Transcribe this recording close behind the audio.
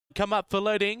Come up for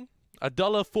loading.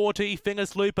 $1.40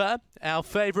 Fingers Looper, our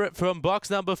favourite from box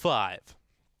number 5.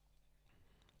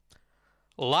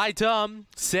 Light on,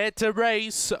 set to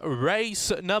race,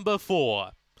 race number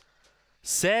 4.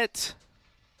 Set,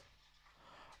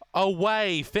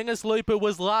 away. Fingers Looper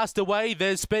was last away.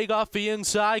 There's Speak Off the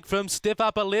inside from Stiff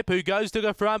Upper Lip, who goes to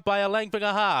the front by a length and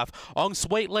a half. On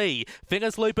Sweet Lee.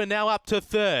 Fingers Looper now up to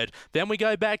 3rd. Then we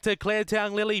go back to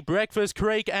Claretown Lily, Breakfast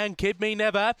Creek, and Kid Me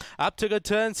Never. Up to the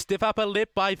turn, Stiff Upper Lip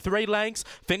by 3 lengths.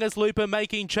 Fingers Looper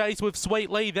making chase with Sweet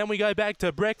Lee. Then we go back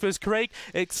to Breakfast Creek.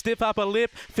 It's Stiff Upper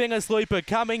Lip. Fingers Looper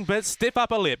coming, but Stiff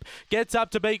Upper Lip gets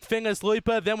up to beat Fingers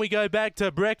Looper. Then we go back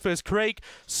to Breakfast Creek,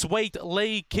 Sweet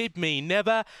Lee, Kid Me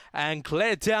Never, and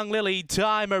Claretown Lily.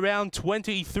 Time around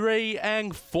 23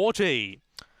 and 40.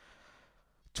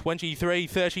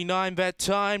 23:39 that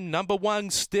time. Number 1,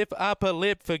 Stiff Upper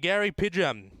Lip for Gary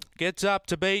Pidgeon. Gets up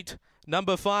to beat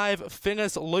number 5,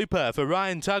 Fingers Looper for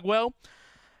Ryan Tugwell.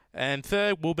 And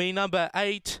 3rd will be number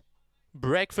 8,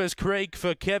 Breakfast Creek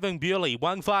for Kevin Bewley.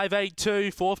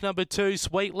 1582, 4th number 2,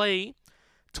 Sweet Lee.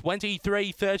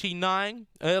 23:39,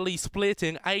 early split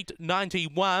in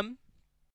 8:91.